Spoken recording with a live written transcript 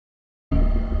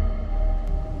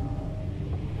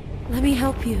Let me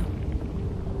help you.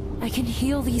 I can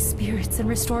heal these spirits and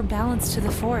restore balance to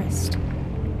the forest.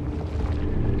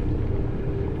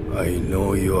 I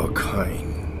know you're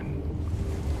kind.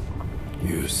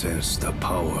 You sense the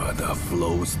power that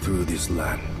flows through this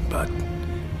land, but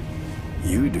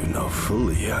you do not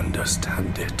fully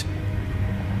understand it.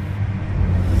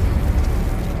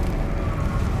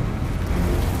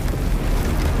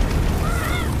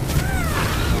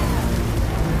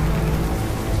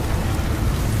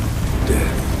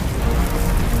 Death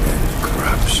and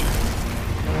corruption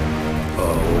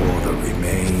are all that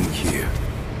remain here.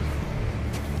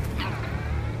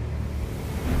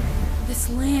 This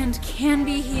land can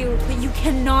be healed, but you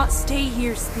cannot stay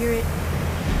here, Spirit.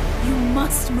 You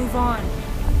must move on.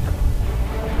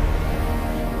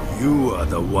 You are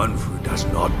the one who does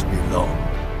not belong.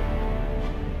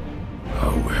 I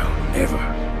will never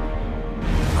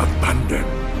abandon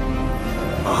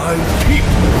my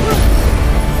people.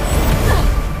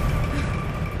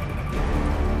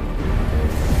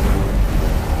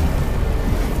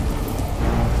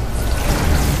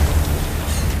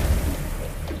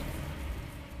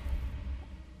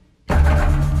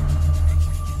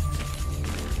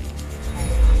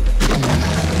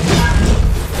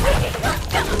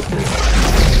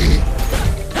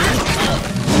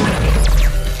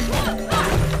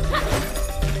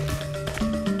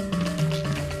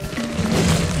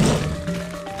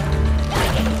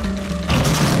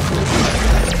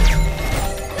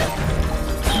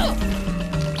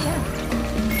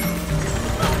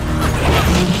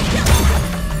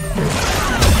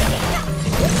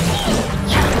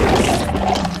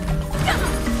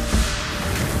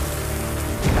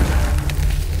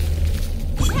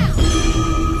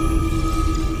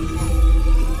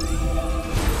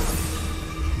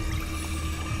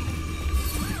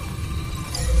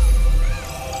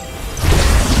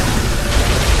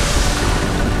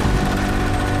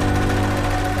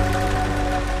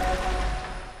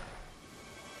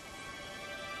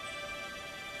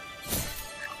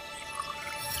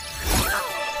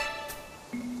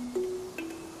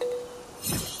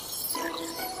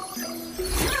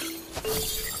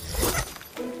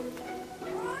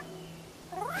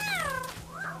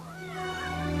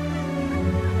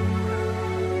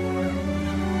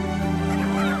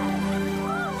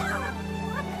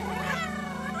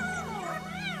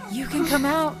 You can come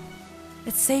out.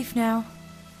 It's safe now.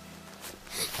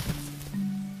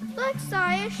 Look,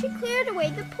 Saya, she cleared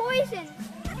away the poison.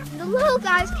 The little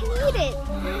guys can eat it.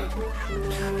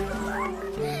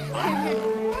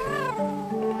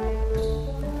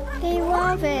 They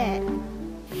love it.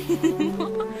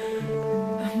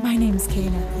 My name's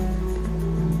Kana.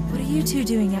 What are you two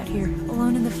doing out here,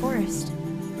 alone in the forest?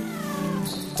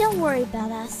 Don't worry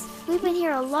about us. We've been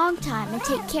here a long time and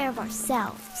take care of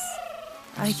ourselves.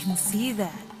 I can see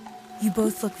that. You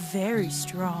both look very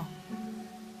strong.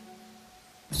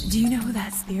 Do you know who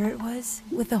that spirit was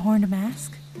with the horned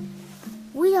mask?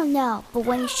 We don't know, but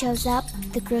when he shows up,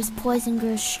 the girl's poison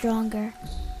grows stronger.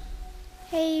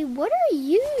 Hey, what are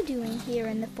you doing here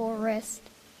in the forest?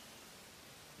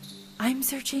 I'm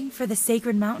searching for the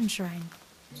sacred mountain shrine.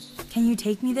 Can you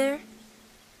take me there?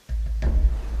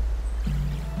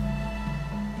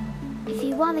 If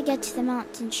you want to get to the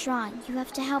mountain shrine, you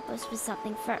have to help us with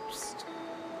something first.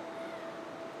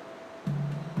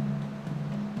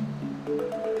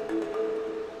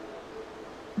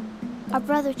 Our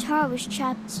brother Taro was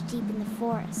trapped deep in the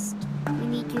forest. We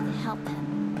need you to help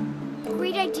him.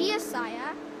 Great idea,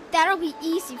 Saya. That'll be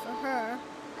easy for her.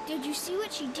 Did you see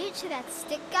what she did to that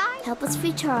stick guy? Help us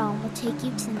free Taro and we'll take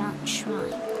you to the mountain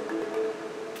shrine.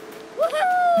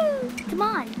 Woohoo! Come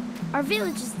on, our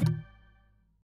village is there.